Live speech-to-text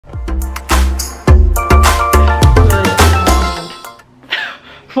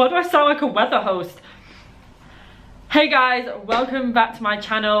Why do I sound like a weather host? Hey guys, welcome back to my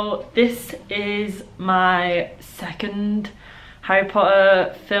channel. This is my second Harry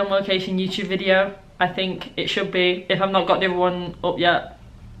Potter film location YouTube video. I think it should be, if I've not got the other one up yet.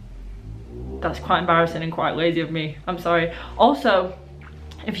 That's quite embarrassing and quite lazy of me. I'm sorry. Also,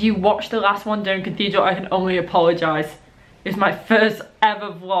 if you watched the last one during Cathedral, I can only apologise. It's my first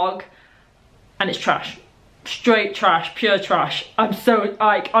ever vlog and it's trash. Straight trash, pure trash. I'm so,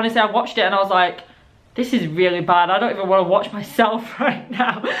 like, honestly, I watched it and I was like, this is really bad. I don't even want to watch myself right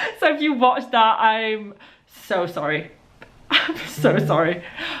now. So if you watched that, I'm so sorry. I'm so sorry.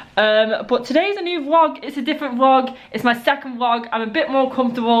 But today's a new vlog. It's a different vlog. It's my second vlog. I'm a bit more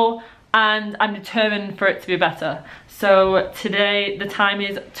comfortable and I'm determined for it to be better. So today the time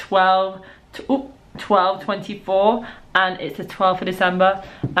is 12:24 and it's the 12th of December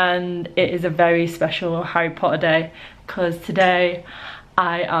and it is a very special Harry Potter day because today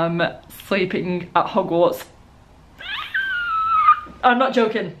I am sleeping at Hogwarts. I'm not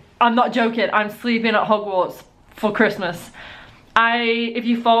joking. I'm not joking. I'm sleeping at Hogwarts for Christmas. If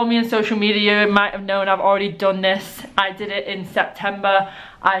you follow me on social media, you might have known I've already done this. I did it in September.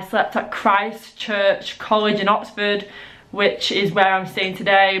 I slept at Christ Church College in Oxford, which is where I'm staying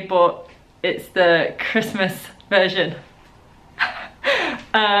today, but it's the Christmas version.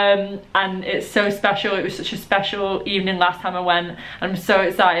 And it's so special. It was such a special evening last time I went. I'm so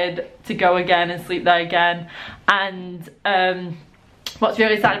excited to go again and sleep there again. And what's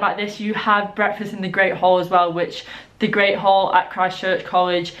really exciting about this, you have breakfast in the Great Hall as well, which the Great Hall at Christ Church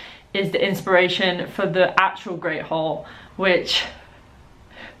College is the inspiration for the actual Great Hall, which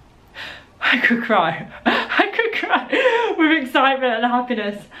I could cry. I could cry with excitement and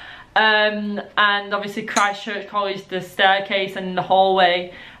happiness. And obviously Christ Church College, the staircase and the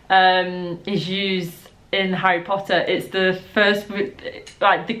hallway is used in Harry Potter. It's the first,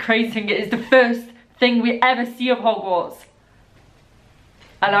 like, the crazy thing is the first thing we ever see of Hogwarts.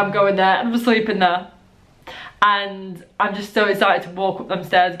 And I'm going there and I'm sleeping there. And I'm just so excited to walk up them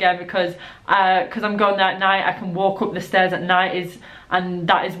stairs again because I'm going there at night. I can walk up the stairs at night, and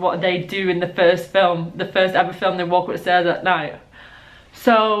that is what they do in the first film, the first ever film. They walk up the stairs at night.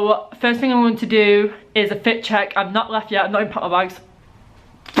 So first thing I want to do is a fit check. I'm not left yet. I'm not even packed my bags.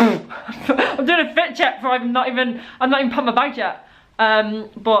 I'm doing a fit check for I'm not even packed my bag yet.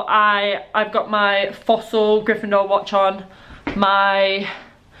 But I've got my Fossil Gryffindor watch on. My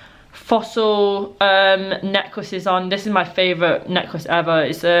Fossil necklaces on. This is my favourite necklace ever.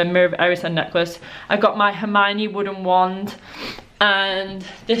 It's a Mirror of Erised necklace. I've got my Hermione wooden wand, and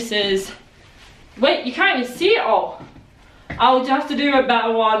this is, wait, you can't even see it all. I'll just have to do a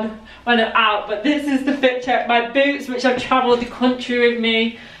better one when I'm out, but this is the fit check. My boots, which I've travelled the country with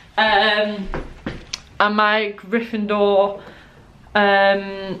me, and my Gryffindor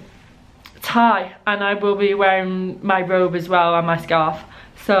tie, and I will be wearing my robe as well and my scarf.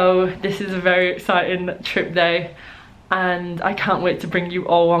 So this is a very exciting trip day and I can't wait to bring you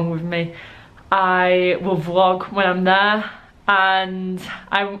all along with me. I will vlog when I'm there, and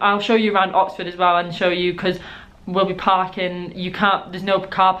I'll show you around Oxford as well and show you, because we'll be parking, there's no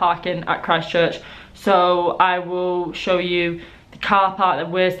car parking at Christ Church, so I will show you the car park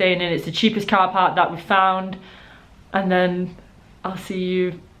that we're staying in. It's the cheapest car park that we found, and then I'll see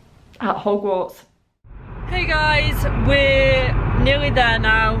you at Hogwarts. Hey guys, we're nearly there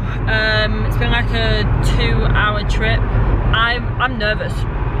now. It's been like a 2-hour trip. I'm nervous.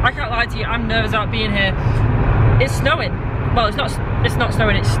 I can't lie to you, I'm nervous about being here. It's snowing. Well, it's not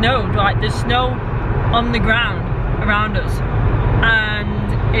snowing, it's snowed. Like, there's snow on the ground around us.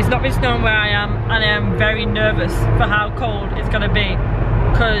 And it's not been snowing where I am, and I am very nervous for how cold it's gonna be.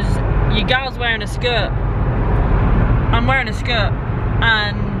 Because your gal's wearing a skirt. I'm wearing a skirt.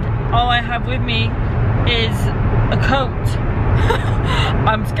 And all I have with me is a coat.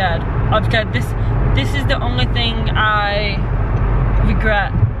 I'm scared. I'm scared. This is the only thing I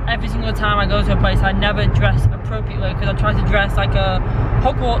regret. Every single time I go to a place, I never dress appropriately because I try to dress like a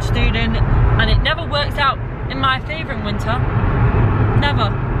Hogwarts student, and it never works out in my favour in winter.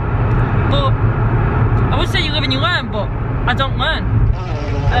 Never. But I would say you live and you learn, but I don't learn.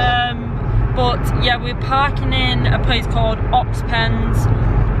 But yeah, we're parking in a place called Oxpens.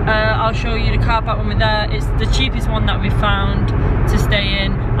 I'll show you the car park when we're there. It's the cheapest one that we found to stay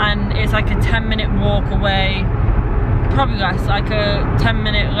in, and it's like a 10-minute walk away, probably less, like a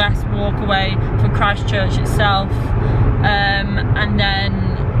 10-minute less walk away from Christ Church itself. And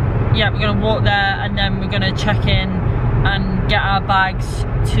then yeah, we're gonna walk there, and then we're gonna check in and get our bags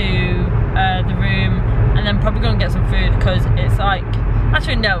to the room, and then probably gonna get some food because it's like,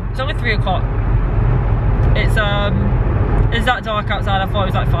 actually no, it's only 3 o'clock. It's It's that dark outside. I thought it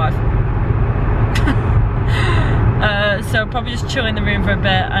was like 5. So probably just chill in the room for a bit,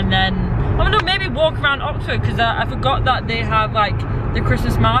 and then I don't know, maybe walk around Oxford, because I forgot that they have like the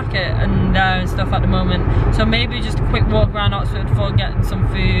Christmas market and stuff at the moment. So maybe just a quick walk around Oxford before getting some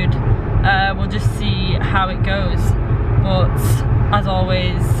food. We'll just see how it goes. But as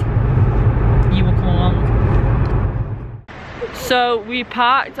always, you will come along. So we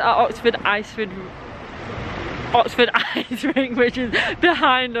parked at Oxford Ice Rink, which is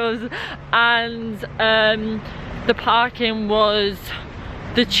behind us, and the parking was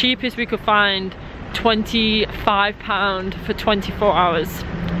the cheapest we could find, £25 for 24 hours.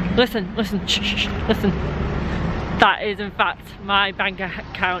 Listen, shh, listen. That is in fact my bank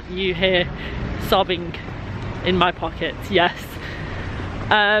account you hear sobbing in my pocket, yes.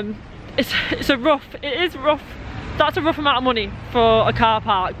 It is rough. That's a rough amount of money for a car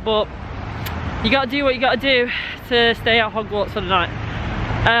park, but you gotta do what you gotta do to stay at Hogwarts for the night.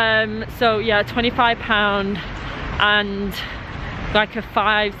 So yeah, £25 and like a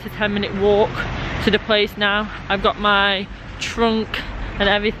 5 to 10 minute walk to the place now. I've got my trunk and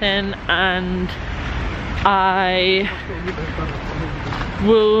everything, and I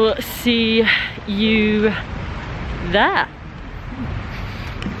will see you there.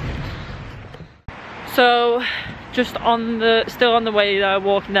 So just still on the way there,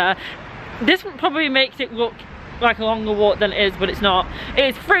 walking there. This probably makes it look like a longer walk than it is, but it's not.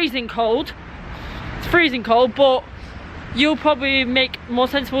 It's freezing cold. It's freezing cold, but you'll probably make more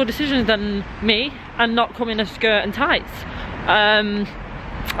sensible decisions than me and not come in a skirt and tights.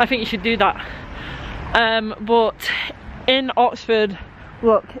 I think you should do that. But in Oxford,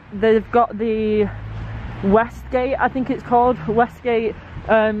 look, they've got the Westgate, I think it's called, Westgate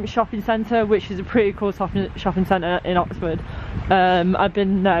shopping centre, which is a pretty cool shopping centre in Oxford. I've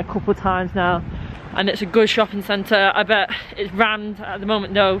been there a couple of times now, and it's a good shopping centre. I bet it's rammed at the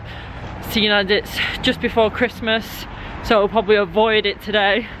moment though, seeing as it's just before Christmas, so I'll probably avoid it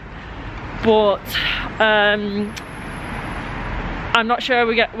today. But I'm not sure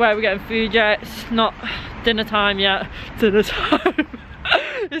where we're getting food yet. It's not dinner time yet. Dinner time.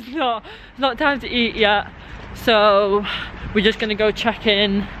 It's not time to eat yet. So we're just gonna go check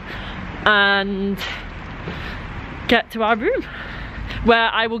in and get to our room, where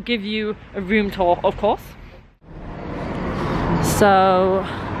I will give you a room tour, of course. So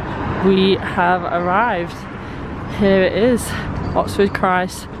we have arrived. Here it is, Oxford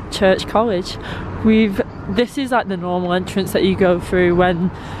Christ Church College. This is like the normal entrance that you go through when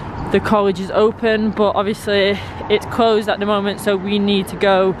the college is open, but obviously it's closed at the moment, so we need to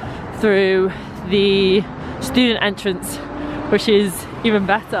go through the student entrance, which is even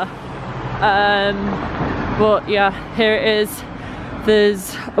better. But yeah, here it is.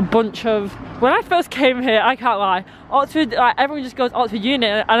 There's a bunch of, when I first came here, I can't lie, Oxford, like, everyone just goes Oxford Uni,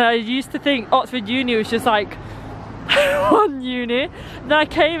 and I used to think Oxford Uni was just like one uni. Then I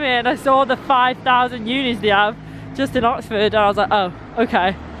came here and I saw the 5,000 unis they have just in Oxford, and I was like, oh,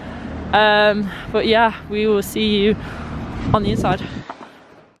 okay. But yeah, we will see you on the inside.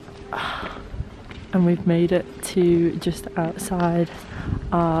 And we've made it to just outside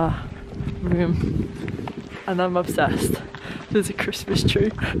our room, and I'm obsessed. There's a Christmas tree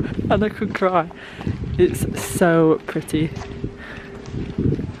and I could cry. It's so pretty.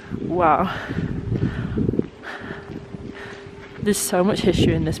 Wow. There's so much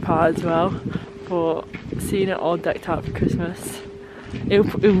history in this part as well, but seeing it all decked out for Christmas, it'll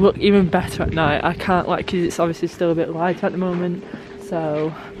look even better at night. I can't, like, because it's obviously still a bit light at the moment,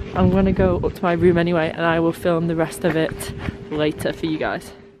 so I'm gonna go up to my room anyway, and I will film the rest of it later for you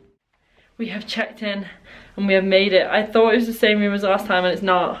guys. We have checked in and we have made it. I thought it was the same room as last time, and it's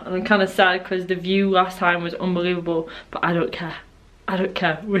not, and I'm kind of sad because the view last time was unbelievable, but I don't care. I don't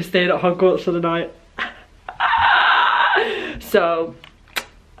care. We're staying at Hogwarts for the night. So,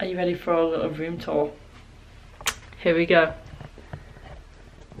 are you ready for a little room tour? Here we go.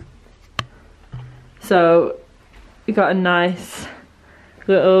 So, we got a nice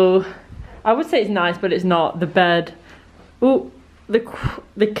little, I would say it's nice, but it's not. The bed. Oh, the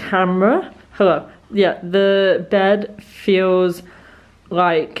camera. Hello. Yeah, the bed feels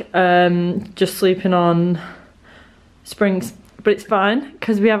like just sleeping on springs, but it's fine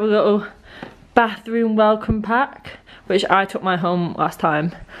because we have a little bathroom welcome pack, which I took my home last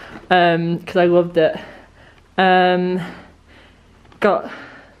time because I loved it.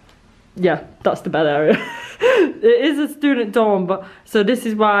 Yeah, that's the bed area. It is a student dorm, but so this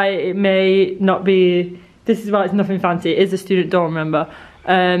is why it may not be, this is why it's nothing fancy. It is a student dorm, remember.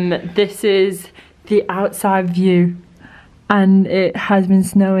 This is the outside view, and it has been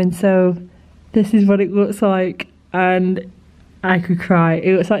snowing, so this is what it looks like, and I could cry.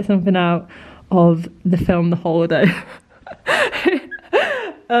 It looks like something out of the film The Holiday.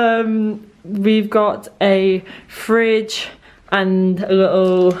 We've got a fridge and a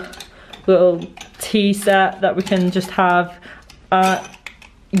little tea set that we can just have.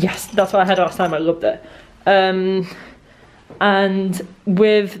 Yes, that's what I had last time. I loved it. And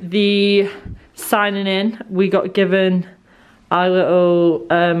with the signing in, we got given our little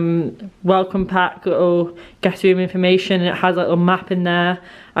welcome pack, little guest room information, and it has a little map in there.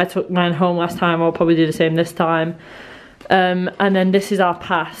 I took mine home last time. I'll probably do the same this time. And then this is our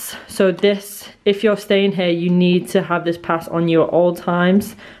pass. So this, if you're staying here, you need to have this pass on you at all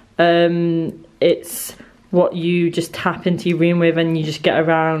times. It's what you just tap into your room with, and you just get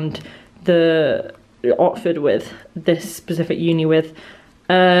around the Oxford with, this specific uni with.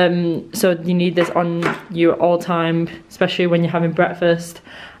 So you need this on you at all time, especially when you're having breakfast.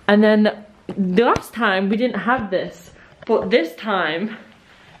 And then the last time we didn't have this, but this time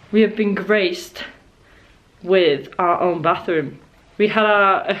we have been graced with our own bathroom. We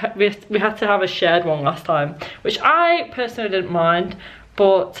had to have a shared one last time, which I personally didn't mind,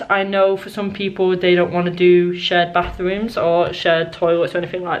 but I know for some people they don't want to do shared bathrooms or shared toilets or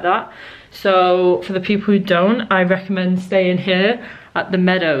anything like that. So for the people who don't, I recommend staying here at the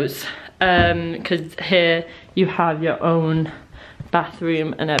Meadows, because here you have your own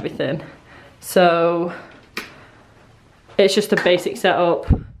bathroom and everything. So it's just a basic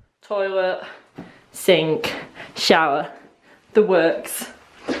setup: toilet, sink, shower, the works.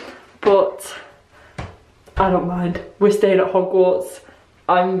 But I don't mind. We're staying at Hogwarts.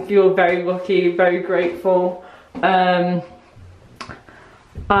 I feel very lucky, very grateful.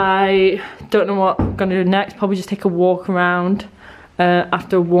 I don't know what I'm gonna do next. Probably just take a walk around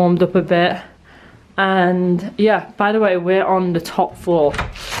after I've warmed up a bit. And yeah, by the way, we're on the top floor,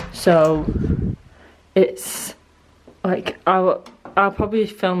 so it's like I'll probably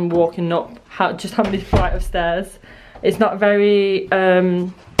film walking up just how many flight of stairs. It's not very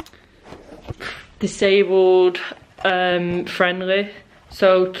disabled friendly,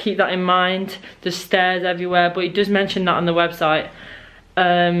 so keep that in mind. There's stairs everywhere, but it does mention that on the website.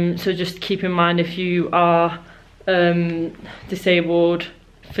 So just keep in mind, if you are disabled,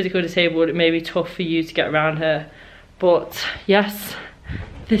 physically disabled, it may be tough for you to get around here. But yes,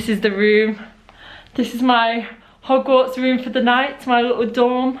 this is the room. This is my Hogwarts room for the night, my little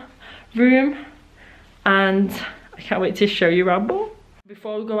dorm room, and I can't wait to show you around more.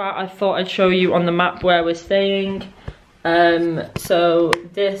 Before we go out, I thought I'd show you on the map where we're staying. So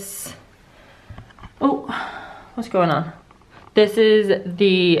this, oh, what's going on? This is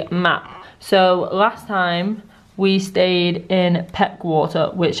the map. So last time we stayed in Peckwater,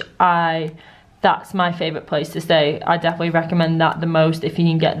 which that's my favourite place to stay. I definitely recommend that the most if you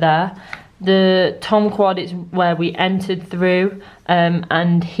can get there. The Tom Quad is where we entered through,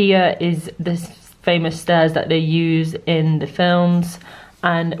 and here is this famous stairs that they use in the films,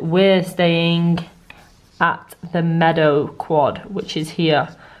 and we're staying at the Meadow Quad, which is here.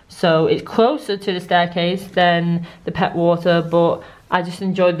 So it's closer to the staircase than the Peckwater, but I just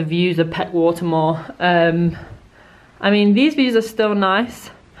enjoyed the views of Peckwater more. I mean, these views are still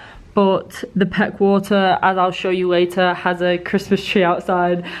nice, but the Peckwater, as I'll show you later, has a Christmas tree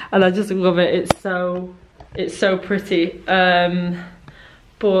outside, and I just love it. It's so pretty.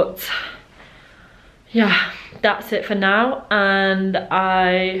 But yeah, that's it for now, and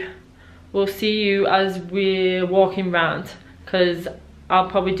I will see you as we're walking around, because I'll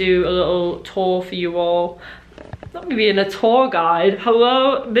probably do a little tour for you all. Not me being a tour guide.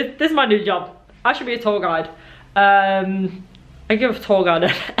 Hello, this is my new job. I should be a tour guide. I give a tour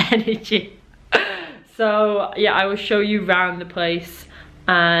guide energy. So yeah, I will show you around the place,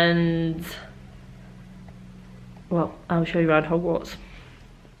 and well, I'll show you around Hogwarts.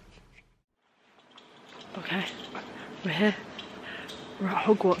 Okay, we're here. We're at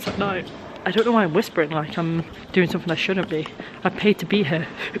Hogwarts at night. I don't know why I'm whispering like I'm doing something I shouldn't be. I paid to be here.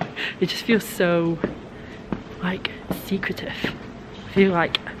 It just feels so, like, secretive. I feel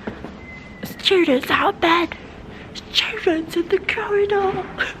like, students out of bed! Students in the corridor!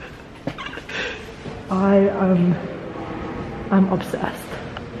 I'm obsessed.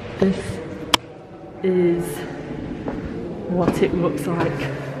 This is what it looks like.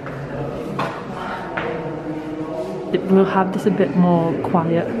 We'll have this a bit more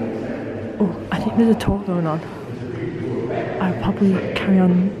quiet. Oh, I think there's a tour going on. I'll probably carry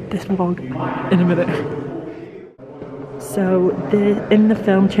on this vlog in a minute. So in the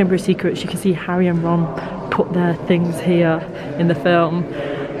film Chamber of Secrets, you can see Harry and Ron put their things here in the film,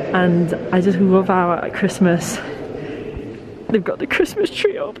 and I just love how at Christmas they've got the Christmas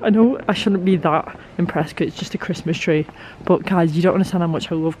tree up. I know I shouldn't be that impressed because it's just a Christmas tree, but guys, you don't understand how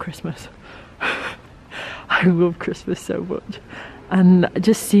much I love Christmas. I love Christmas so much. And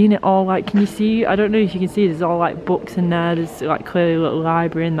just seeing it all, like, can you see, I don't know if you can see, there's all like books in there, there's like clearly a little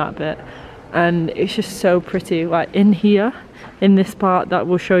library in that bit, and it's just so pretty. Like in here, in this part that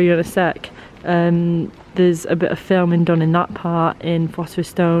we'll show you in a sec, there's a bit of filming done in that part in Philosopher's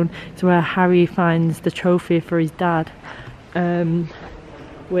Stone. It's where Harry finds the trophy for his dad,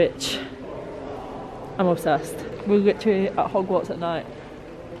 which I'm obsessed. We're literally at Hogwarts at night.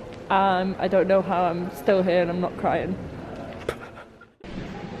 I don't know how I'm still here and I'm not crying.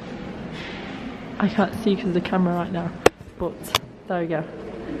 I can't see because of the camera right now, but there we go.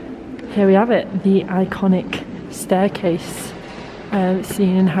 Here we have it, the iconic staircase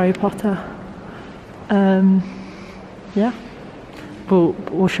seen in Harry Potter. Yeah,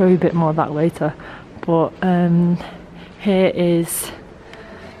 we'll show you a bit more of that later, but here is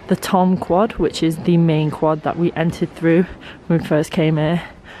the Tom quad, which is the main quad that we entered through when we first came here.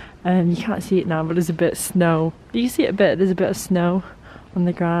 You can't see it now, but there's a bit of snow. You can see it a bit, there's a bit of snow on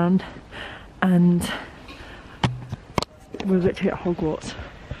the ground, and we're literally at Hogwarts.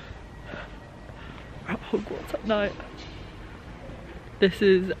 We're at Hogwarts at night. This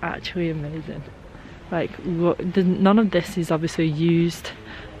is actually amazing. Like, look, none of this is obviously used.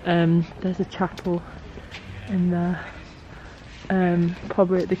 There's a chapel in there.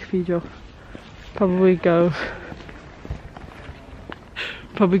 Probably at the cathedral. Probably go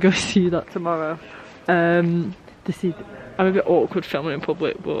see that tomorrow. I'm a bit awkward filming in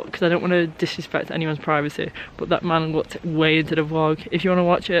public, but because I don't want to disrespect anyone's privacy. But that man looked way into the vlog. If you want to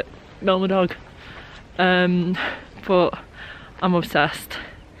watch it, mail my dog. But I'm obsessed.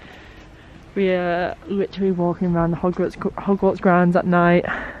 We are literally walking around the Hogwarts grounds at night,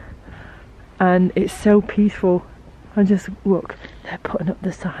 and it's so peaceful. And just look, they're putting up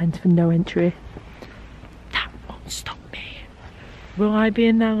the signs for no entry. That won't stop me. Will I be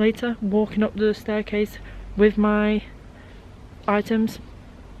in there later, walking up the staircase with my items?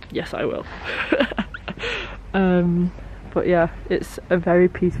 Yes, I will. But yeah, it's a very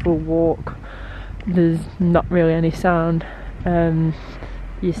peaceful walk. There's not really any sound.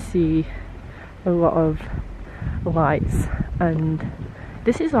 You see a lot of lights, and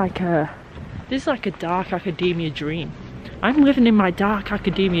this is like a dark academia dream. I'm living in my dark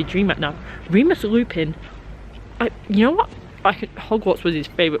academia dream right now. Remus Lupin, you know what? Hogwarts was his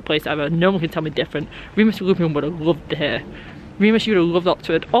favourite place ever. No one can tell me different. Remus Lupin would have loved here. Remus, you would have loved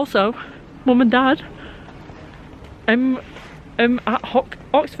Oxford. Also, Mum and Dad, I'm at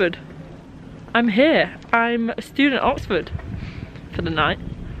Oxford. I'm here. I'm a student at Oxford for the night.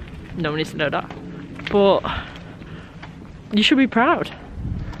 No one needs to know that. But you should be proud.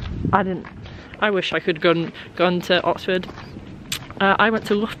 I wish I could have gone to Oxford. I went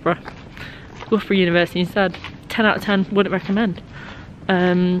to Loughborough University instead. 10 out of 10, wouldn't recommend.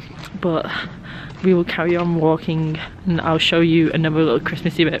 But we will carry on walking, and I'll show you another little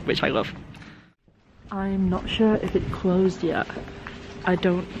Christmassy bit, which I love. I'm not sure if it's closed yet. I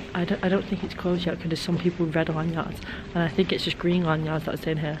don't think it's closed yet, because there's some people with red lanyards, and I think it's just green lanyards that's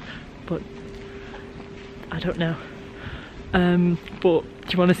in here, but I don't know. But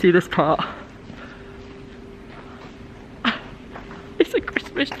do you want to see this part? It's a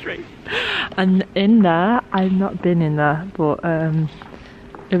Christmas tree, and in there, I've not been in there, but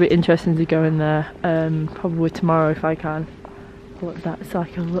it'll be interesting to go in there, probably tomorrow if I can. But that's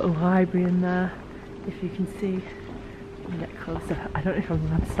like a little library in there, if you can see. Get closer. I don't know if I'm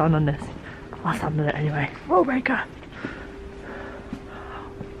allowed to stand on this. I'll stand on it anyway. Whoa, breaker!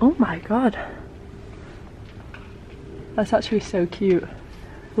 Oh my god. That's actually so cute.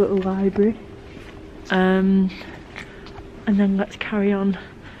 Little library. And then let's carry on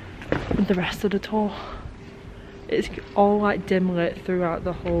with the rest of the tour. It's all like dim lit throughout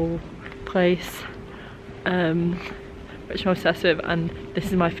the whole place. Which I'm obsessed with, and this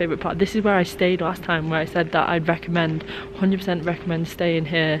is my favourite part. This is where I stayed last time, where I said that I'd 100% recommend staying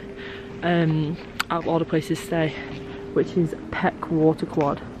here out of all the places to stay, which is Peck Water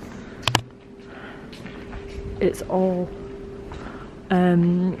Quad. It's all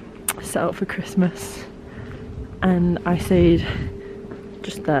set up for Christmas, and I stayed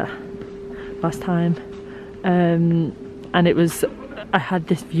just there last time, and I had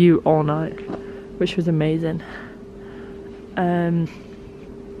this view all night, which was amazing.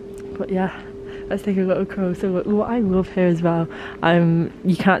 But yeah, let's take a little closer look. What I love here as well,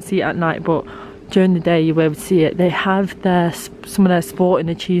 you can't see it at night, but during the day you'll be able to see it. They have some of their sporting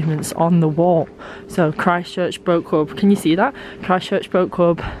achievements on the wall. So Christchurch Boat Club, can you see that? Christchurch Boat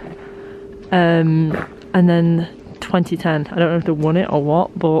Club, and then 2010. I don't know if they won it or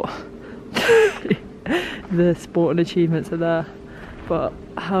what, but the sporting achievements are there. But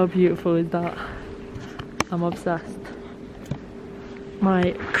how beautiful is that? I'm obsessed.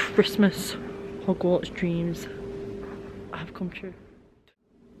 My Christmas Hogwarts dreams have come true.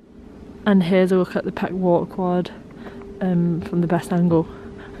 And here's a look at the Peck Water Quad from the best angle.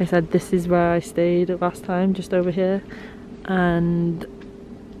 Like I said, this is where I stayed last time, just over here, and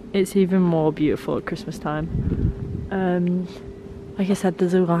it's even more beautiful at Christmas time. Like I said,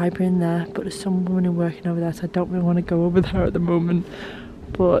 there's a library in there, but there's some women working over there, so I don't really want to go over there at the moment.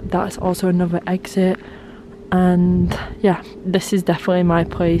 But that's also another exit, and yeah, this is definitely my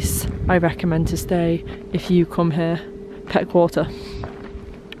place I recommend to stay if you come here. Peck Water,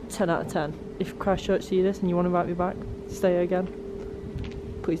 10 out of 10. If Christchurch see this and you want to invite me back, stay here again,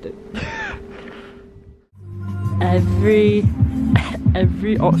 please do.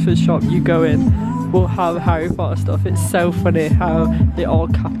 Every Oxford shop you go in will have Harry Potter stuff. It's so funny how they all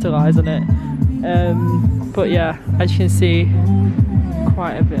capitalise on it. But yeah, as you can see,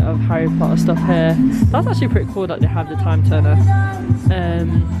 quite a bit of Harry Potter stuff here. That's actually pretty cool that they have the time turner.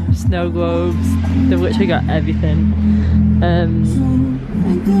 Snow globes, they've literally got everything.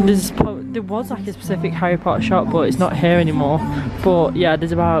 There was like a specific Harry Potter shop, but it's not here anymore. But yeah,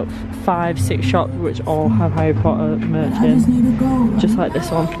 there's about 5-6 shops which all have Harry Potter merch in, just like this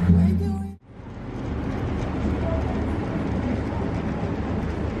one.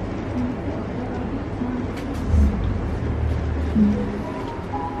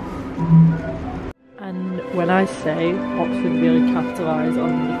 And when I say Oxford really capitalise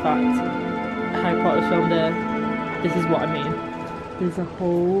on the fact Harry Potter's filmed there, this is what I mean. There's a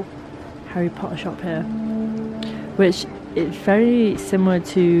whole Harry Potter shop here, which is very similar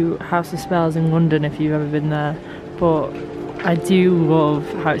to House of Spells in London if you've ever been there, but I do love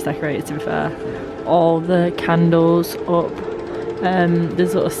how it's decorated, to be fair. All the candles up,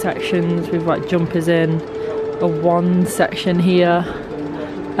 there's little sections with like jumpers in, a wand section here,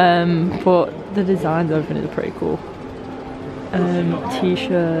 but the designs of everything is pretty cool.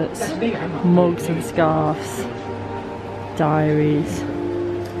 T-shirts, mugs and scarves, diaries,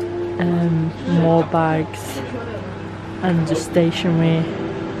 more bags, and just stationery,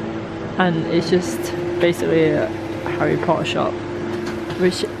 and it's just basically a Harry Potter shop,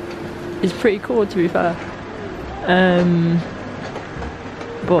 which is pretty cool, to be fair.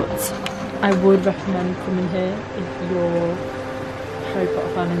 But I would recommend coming here if you're a Harry Potter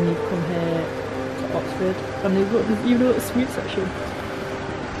fan and you've come here to Oxford. And there's even a little sweet section.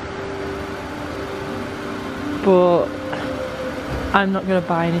 But I'm not going to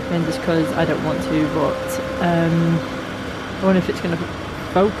buy anything just because I don't want to, but I wonder if it's going to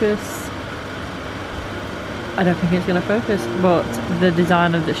focus. I don't think it's going to focus, but the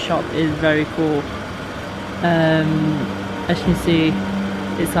design of this shop is very cool. As you can see,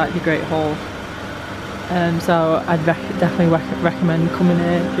 it's like the Great Hall. So I'd definitely recommend coming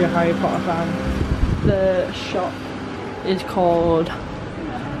here if you're a Harry Potter fan. The shop is called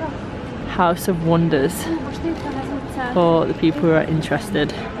House of Wonders for the people who are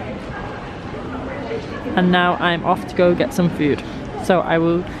interested. And now I'm off to go get some food. So I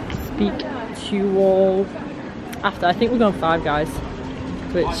will speak to you all after. I think we're going Five Guys,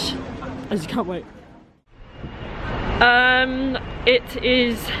 which I just can't wait. It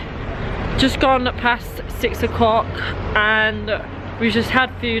is just gone past 6 o'clock and we just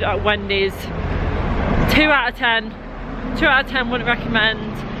had food at Wendy's. 2 out of 10. 2 out of 10 wouldn't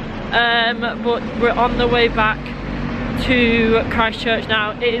recommend. But we're on the way back to Christchurch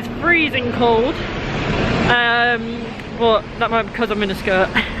now. It is freezing cold. But that might be because I'm in a skirt.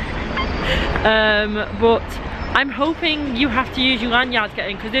 But I'm hoping you have to use your lanyard to get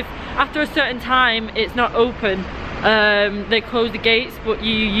in, because if after a certain time it's not open, they close the gates, but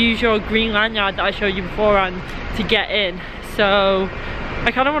you use your green lanyard that I showed you beforehand to get in. So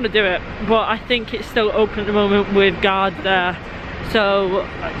I kind of want to do it, but I think it's still open at the moment with guards there, so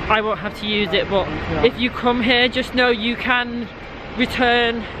I won't have to use it. But if you come here, just know you can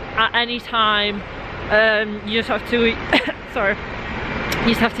return at any time. You just have to sorry, you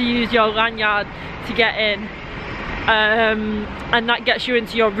just have to use your lanyard to get in, and that gets you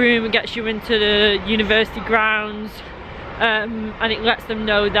into your room and gets you into the university grounds, and it lets them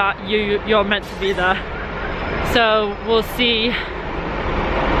know that you're meant to be there. So we'll see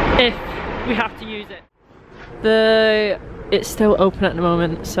if we have to use it. It's still open at the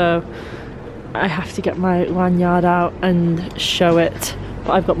moment, so I have to get my lanyard out and show it.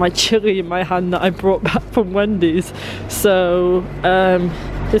 But I've got my chili in my hand that I brought back from Wendy's, so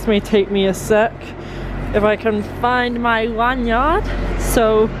this may take me a sec if I can find my lanyard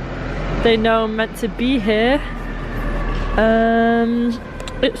so they know I'm meant to be here.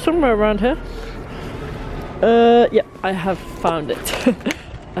 It's somewhere around here. Yeah, I have found it.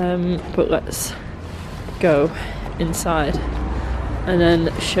 But let's go inside and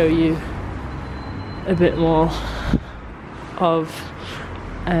then show you a bit more of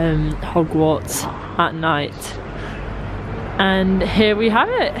Hogwarts at night. And here we have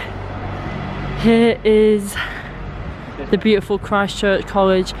it. Here is the beautiful Christ Church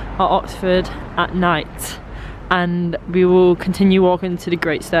College at Oxford at night, and we will continue walking to the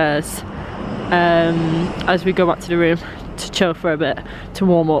Great Stairs as we go back to the room to chill for a bit, to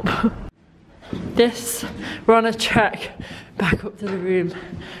warm up. We're on a trek back up to the room.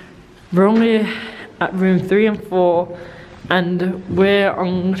 We're only at room 3 and 4, and we're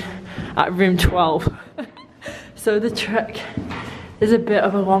at room 12. So the trek is a bit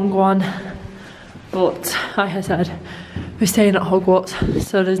of a long one, but like I said, we're staying at Hogwarts,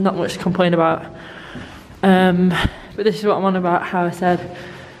 so there's not much to complain about. But this is what I'm on about, how I said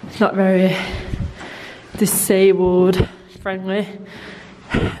it's not very disabled friendly,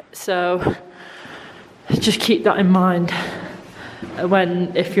 so just keep that in mind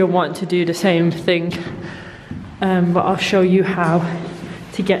if you're wanting to do the same thing. But I'll show you how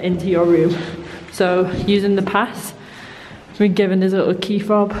to get into your room. So using the pass, we're given this little key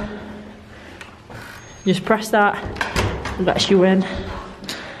fob. Just press that, it lets you in,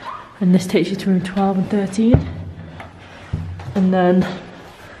 and this takes you to room 12 and 13. And then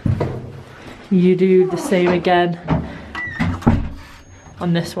you do the same again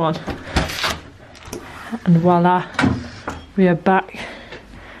on this one, and voila, we are back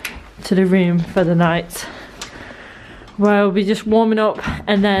to the room for the night, where we'll be just warming up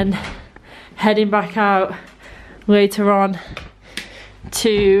and then heading back out later on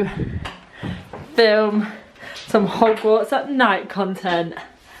to film some Hogwarts at night content.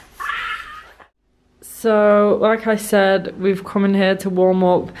 So like I said, we've come in here to warm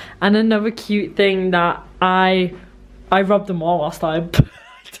up, and another cute thing that I robbed them all last time.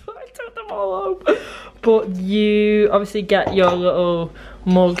 I took them all home. But you obviously get your little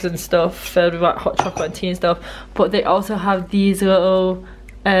mugs and stuff filled with like hot chocolate and tea and stuff, but they also have these little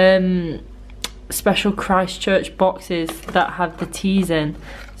special Christ Church boxes that have the teas in.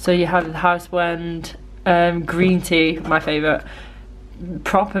 So you have the house blend, green tea, my favourite,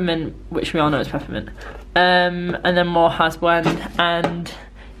 peppermint, which we all know is peppermint, and then more house blend. And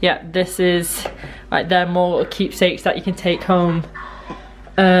yeah, this is like their more little keepsakes that you can take home.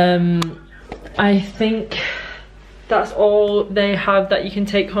 I think that's all they have that you can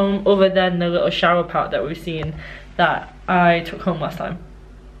take home, other than the little shower part that we've seen that I took home last time,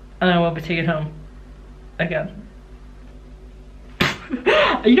 and I will be taking home again.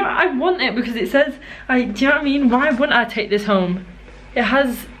 You know, I want it because it says, do you know what I mean? Why wouldn't I take this home? It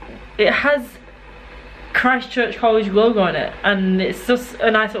has Christ Church College logo on it, and it's just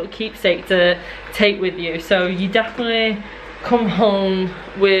a nice little keepsake to take with you. So you definitely come home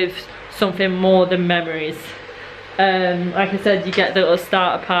with something more than memories. Like I said, you get the little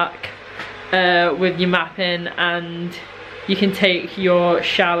starter pack with your mapping, and you can take your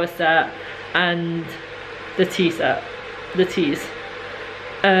shower set and the tea set, the teas.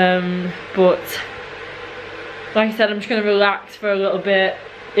 But like I said, I'm just gonna relax for a little bit.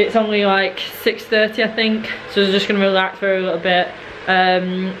 It's only like 6:30 I think, so I'm just gonna relax for a little bit,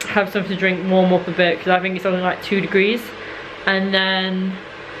 have something to drink, warm up a bit, because I think it's only like 2 degrees, and then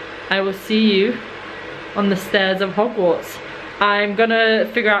I will see you on the stairs of Hogwarts. I'm gonna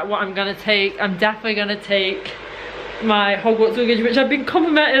figure out what I'm gonna take. I'm definitely gonna take my Hogwarts luggage, which I've been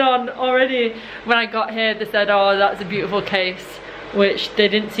complimented on already. When I got here, they said, oh, that's a beautiful case, which they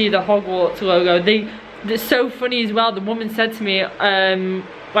didn't see the Hogwarts logo. It's so funny as well, the woman said to me,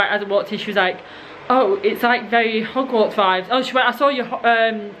 like as I walked in, she was like, oh, it's like very Hogwarts vibes. Oh, she went, I saw your,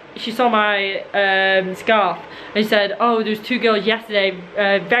 she saw my scarf, and she said, oh, there was 2 girls yesterday,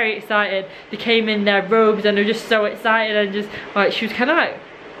 very excited. They came in their robes and they were just so excited, and just like, she was kind of like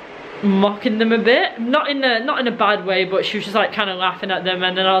mocking them a bit, not in a bad way, but she was just like kind of laughing at them.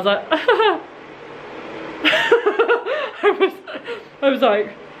 And then I was like, I was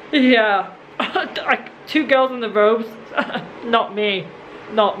like, yeah, like 2 girls in the robes, not me,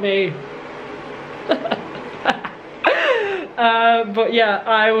 not me. But yeah,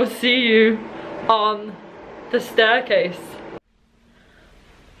 I will see you on the staircase.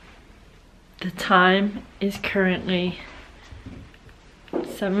 The time is currently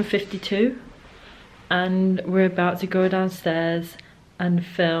 7:52, and we're about to go downstairs and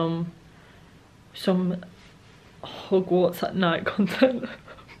film some Hogwarts at night content.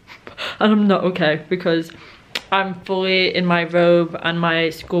 And I'm not okay, because I'm fully in my robe and my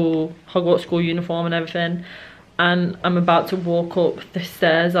Hogwarts school uniform and everything, and I'm about to walk up the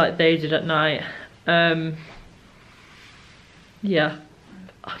stairs like they did at night. Yeah.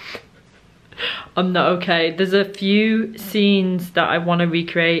 I'm not okay. There's a few scenes that I want to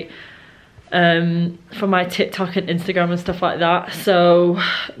recreate for my TikTok and Instagram and stuff like that, so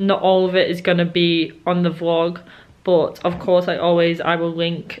not all of it is going to be on the vlog, but of course like always I will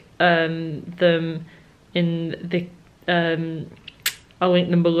link them in the I'll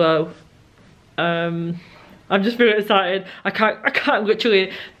link them below. I'm just really excited. I can't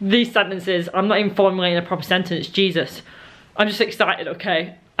literally, these sentences, I'm not even formulating a proper sentence, Jesus. I'm just excited,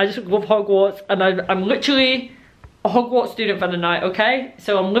 okay? I just love Hogwarts, and I'm literally a Hogwarts student for the night, okay?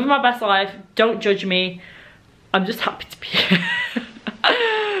 So I'm living my best life, don't judge me. I'm just happy to be here.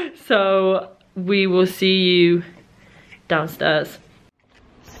 So we will see you downstairs.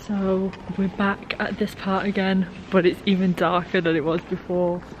 So we're back at this part again, but it's even darker than it was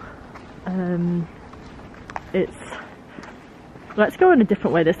before. Let's go in a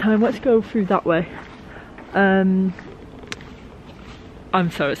different way this time. Let's go through that way. I'm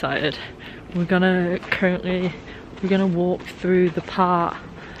so excited. We're gonna walk through the part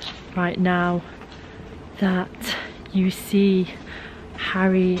right now that you see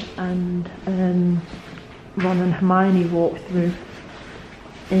Harry and Ron and Hermione walk through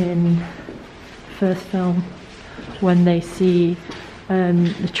in the first film, when they see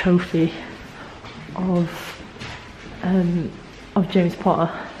the trophy of James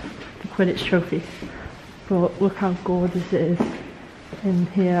Potter, the Quidditch trophy. But look how gorgeous it is in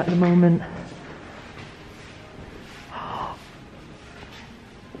here at the moment.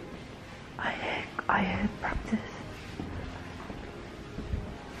 I heard practice.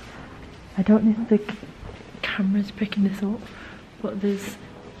 I don't know if the camera's picking this up, but there's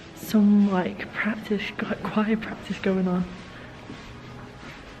some like practice, like choir practice going on.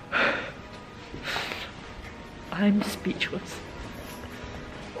 I'm speechless.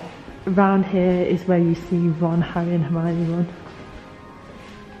 Around here is where you see Ron, Harry and Hermione run.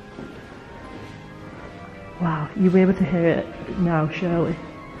 Wow, you'll be able to hear it now, surely.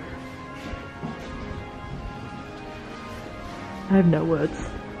 I have no words.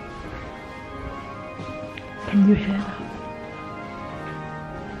 Can you hear that?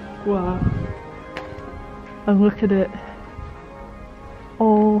 Wow. And look at it.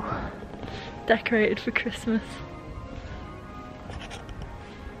 All decorated for Christmas.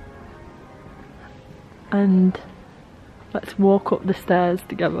 And let's walk up the stairs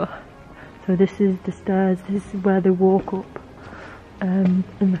together. So this is the stairs, this is where they walk up in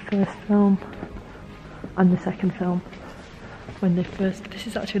the first film and the second film. When they first, this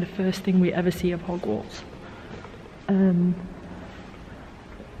is actually the first thing we ever see of Hogwarts. And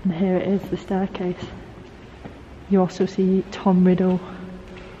here it is, the staircase. You also see Tom Riddle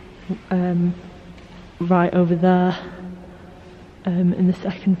right over there in the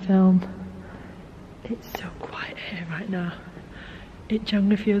second film. It's so quiet here right now. It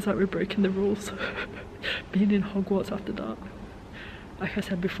generally feels like we're breaking the rules. Being in Hogwarts after dark. Like I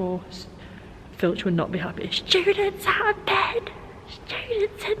said before, Filch would not be happy. Students out of bed!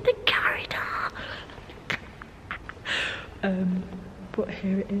 Students in the corridor! But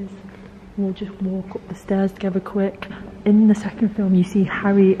here it is. We'll just walk up the stairs together quick. In the second film you see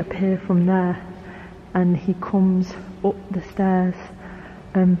Harry appear from there and he comes up the stairs.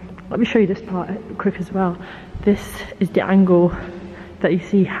 Let me show you this part quick as well. This is the angle that you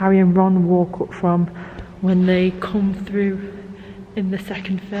see Harry and Ron walk up from when they come through in the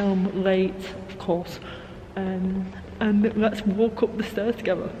second film, late of course. And let's walk up the stairs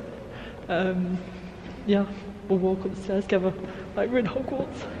together. Yeah, we'll walk up the stairs together like we're in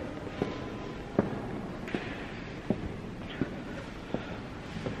Hogwarts.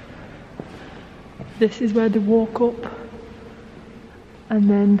 This is where they walk up, and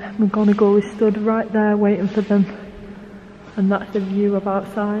then McGonagall is stood right there waiting for them, and that's the view of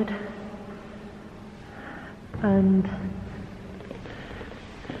outside. And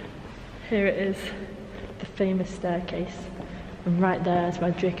here it is, the famous staircase, and right there is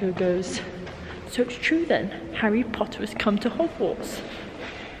where Draco goes, "So it's true then, Harry Potter has come to Hogwarts."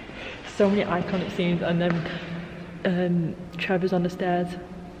 So many iconic scenes. And then Trevor's on the stairs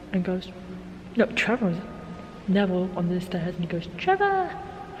and goes, no, Trevor's Neville on the stairs and he goes, "Trevor!"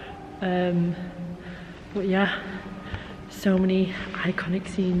 But yeah, so many iconic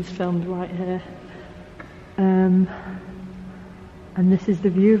scenes filmed right here. And this is the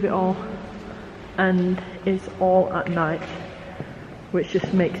view of it all, and it's all at night, which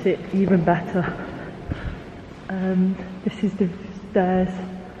just makes it even better. This is the stairs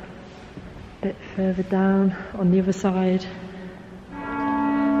a bit further down on the other side.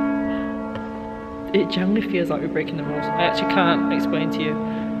 it generally feels like we're breaking the rules. I actually can't explain to you.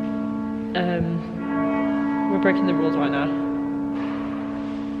 We're breaking the rules right now.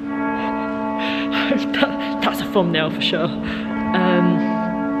 That's a thumbnail for sure.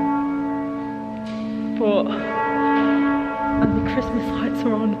 But and the Christmas lights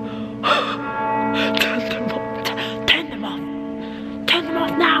are on. Turn them off. Turn them off. Turn them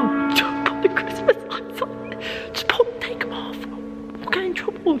off now. Put the Christmas lights on. Just take them off. We'll get in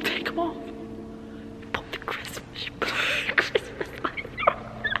trouble. Take them off. Put the Christmas lights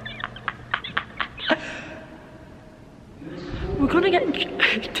on. We're gonna get in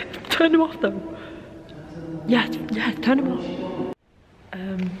turn them off though. Yeah, turn them off.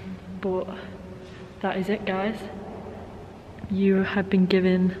 But that is it, guys. You have been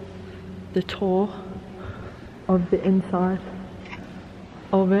given the tour of the inside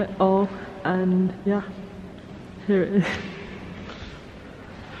of it all, and yeah, here it is.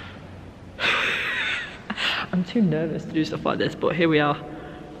 I'm too nervous to do stuff like this, but here we are.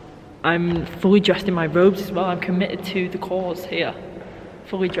 I'm fully dressed in my robes as well. I'm committed to the cause here.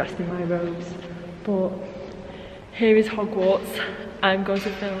 Fully dressed in my robes. But here is Hogwarts. I'm going to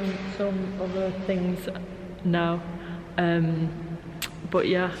film some other things now. But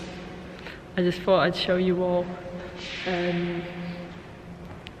yeah, I just thought I'd show you all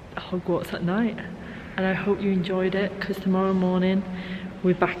Hogwarts at night. And I hope you enjoyed it, because tomorrow morning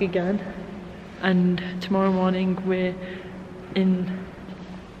we're back again. And tomorrow morning we're in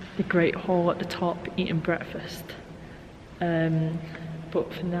the Great Hall at the top eating breakfast.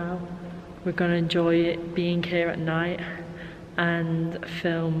 But for now, we're gonna enjoy it being here at night and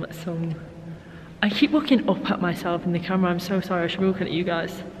film some. I keep looking up at myself in the camera. I'm so sorry. I should be looking at you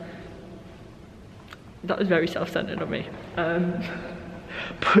guys. That was very self-centered of me.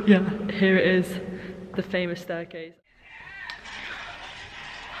 But yeah, here it is, the famous staircase.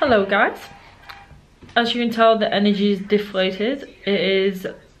 Hello guys. As you can tell, the energy is deflated. It is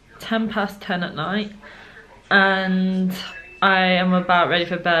 10:10 at night and I am about ready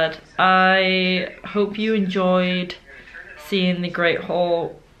for bed. I hope you enjoyed seeing the Great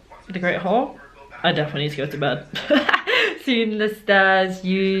Hall. The Great Hall? I definitely need to go to bed. Seeing the stairs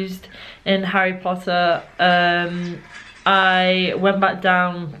used in Harry Potter. I went back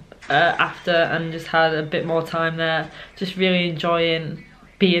down after and just had a bit more time there. Just really enjoying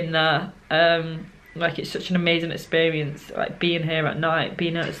being there. Like, it's such an amazing experience, like being here at night,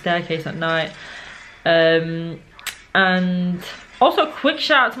 being at the staircase at night. And also a quick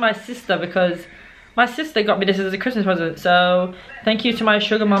shout out to my sister, because my sister got me this as a Christmas present. So thank you to my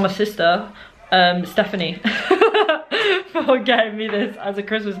sugar mama sister, Stephanie, for getting me this as a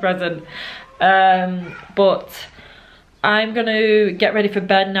Christmas present. But I'm gonna get ready for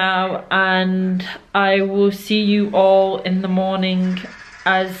bed now, and I will see you all in the morning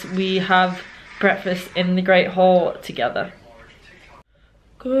as we have breakfast in the Great Hall together.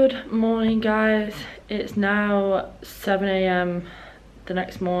 Good morning guys, it's now 7 AM the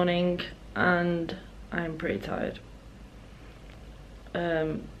next morning and I'm pretty tired.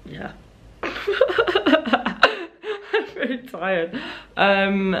 Yeah. I'm pretty tired.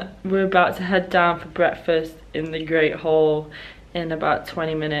 We're about to head down for breakfast in the Great Hall in about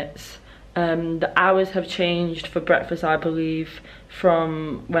 20 minutes. The hours have changed for breakfast, I believe,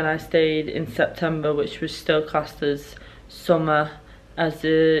 from when I stayed in September, which was still classed as summer, as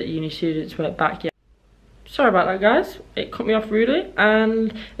the uni students weren't back yet. Sorry about that guys, it cut me off rudely,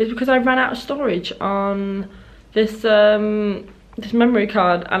 and it's because I ran out of storage on this this memory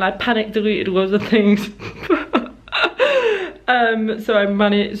card and I panic deleted loads of things. So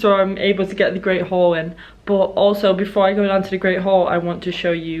I'm able to get the Great Hall in. But also, before I go down to the Great Hall, I want to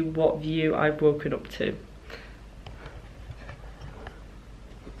show you what view I've woken up to.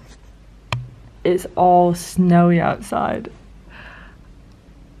 It's all snowy outside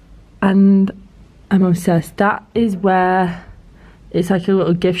and I'm obsessed. That is where it's like a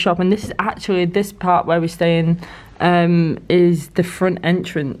little gift shop, and this is actually, this part where we're staying is the front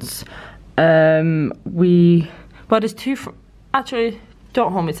entrance. Well, there's two actually,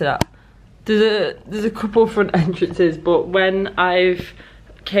 don't hold me to that. There's a couple front entrances, but when I've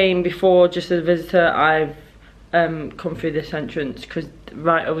came before just as a visitor, I've come through this entrance, because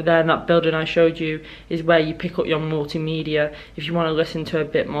right over there in that building I showed you is where you pick up your multimedia if you want to listen to a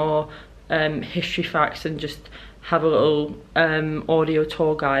bit more history facts and just have a little audio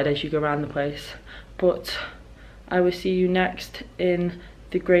tour guide as you go around the place. But I will see you next in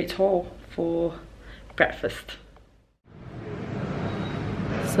the Great Hall for breakfast.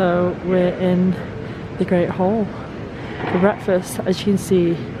 So we're in the Great Hall for breakfast. As you can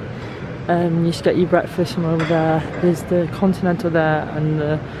see, you just get your breakfast from over there. There's the continental there and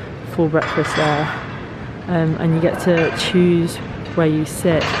the full breakfast there. and you get to choose where you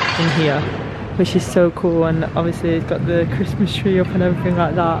sit in here, which is so cool. And obviously it's got the Christmas tree up and everything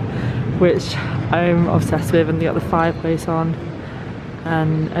like that, which I'm obsessed with, and they got the fireplace on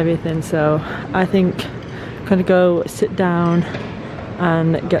and everything. So I think I'm gonna go sit down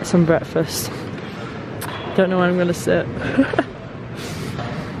and get some breakfast. Don't know where I'm gonna sit.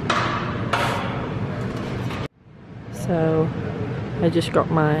 So I just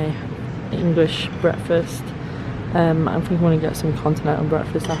got my English breakfast. I think I want to get some continental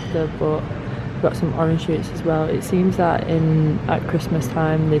breakfast after, but I've got some orange juice as well. It seems that at Christmas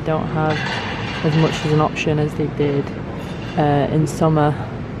time they don't have as much as an option as they did in summer,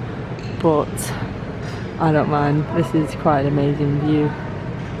 but I don't mind. This is quite an amazing view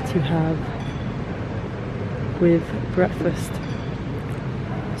to have with breakfast.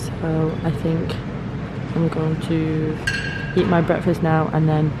 So I think I'm going to eat my breakfast now, and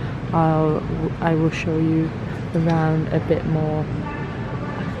then I will show you around a bit more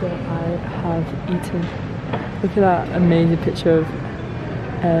after I have eaten. Look at that amazing picture of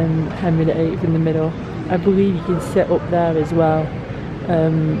Henry VIII in the middle. I believe you can sit up there as well,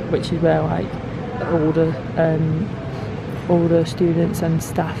 which is where like older students and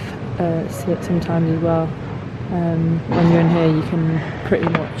staff sit sometimes as well. When you're in here you can pretty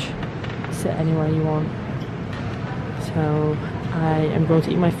much sit anywhere you want. So I am going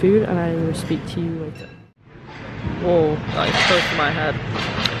to eat my food and I will speak to you later. Whoa, that is close to my head.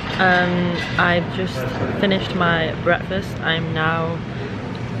 I've just finished my breakfast. I'm now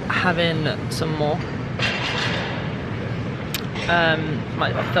having some more.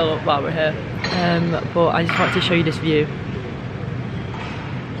 Might fill up while we're here. But I just want to show you this view.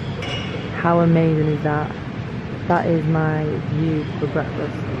 How amazing is that? That is my view for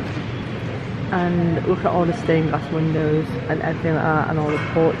breakfast. And look at all the stained glass windows and everything like that, and all the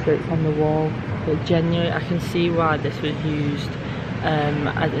portraits on the wall. But genuinely, I can see why this was used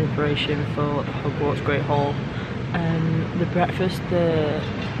as inspiration for Hogwarts Great Hall. The breakfast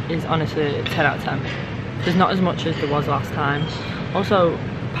is honestly 10 out of 10. There's not as much as there was last time. Also,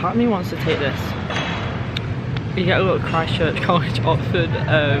 part of me wants to take this. You get a little Christchurch College Oxford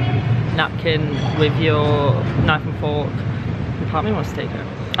napkin with your knife and fork. And part of me wants to take it.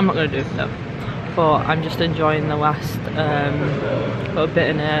 I'm not going to do it though. But I'm just enjoying the last little bit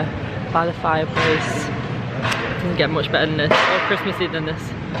in here by the fireplace. Doesn't get much better than this, or Christmassy than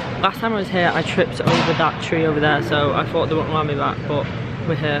this. Last time I was here I tripped over that tree over there, so I thought they wouldn't allow me back, but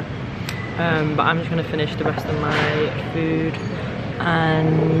we're here. But I'm just going to finish the rest of my food,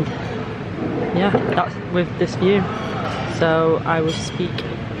 and yeah, that's with this view. So I will speak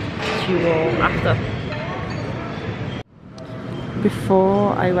to you all after.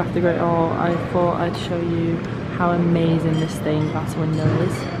 Before I left the Great Hall, I thought I'd show you how amazing this stained glass window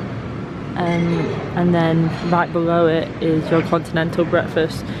is. And then right below it is your continental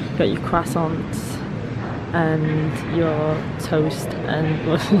breakfast. You've got your croissants and your toast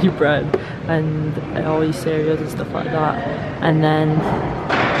and your bread and all your cereals and stuff like that. And then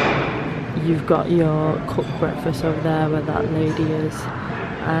you've got your cooked breakfast over there where that lady is.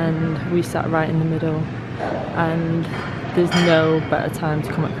 And we sat right in the middle. And there's no better time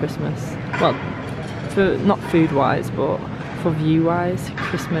to come at Christmas. Well, for not food wise, but for view wise,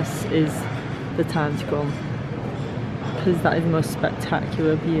 Christmas is the time to come, because that is the most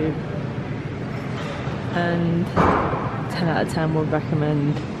spectacular view. And 10 out of 10 would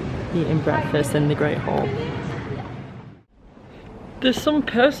recommend eating breakfast in the Great Hall. There's some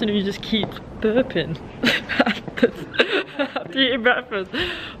person who just keeps burping after eating breakfast.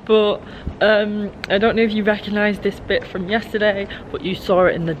 But I don't know if you recognise this bit from yesterday, but you saw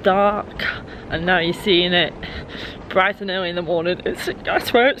it in the dark and now you're seeing it bright and early in the morning. I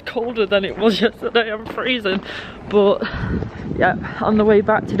swear it's colder than it was yesterday. I'm freezing. But yeah, on the way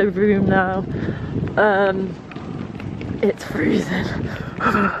back to the room now. It's freezing.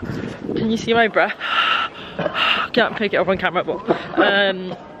 Can you see my breath? Can't pick it up on camera, but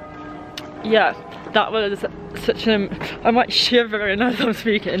yeah, that was such an, I'm like shivering as I'm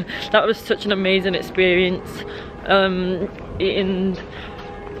speaking. That was such an amazing experience, eating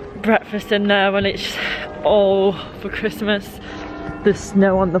breakfast in there when it's all for Christmas. There's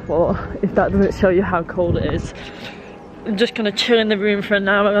snow on the floor, if that doesn't show you how cold it is. I'm just gonna chill in the room for an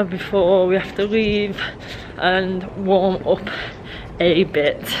hour before we have to leave and warm up a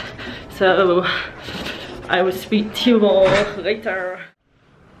bit. So I will speak to you all later.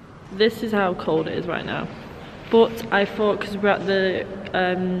 This is how cold it is right now. But I thought, because we're at the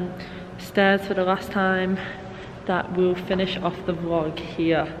stairs for the last time, that we'll finish off the vlog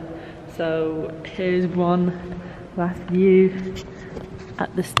here. So here's one last view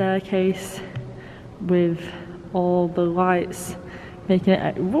at the staircase with all the lights making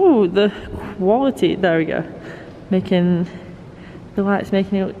it, whoa, the quality, there we go, making the lights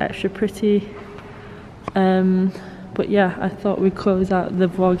making it look extra pretty. But yeah, I thought we'd close out the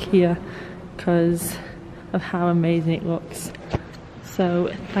vlog here because of how amazing it looks.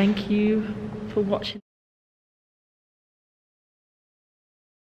 So thank you for watching.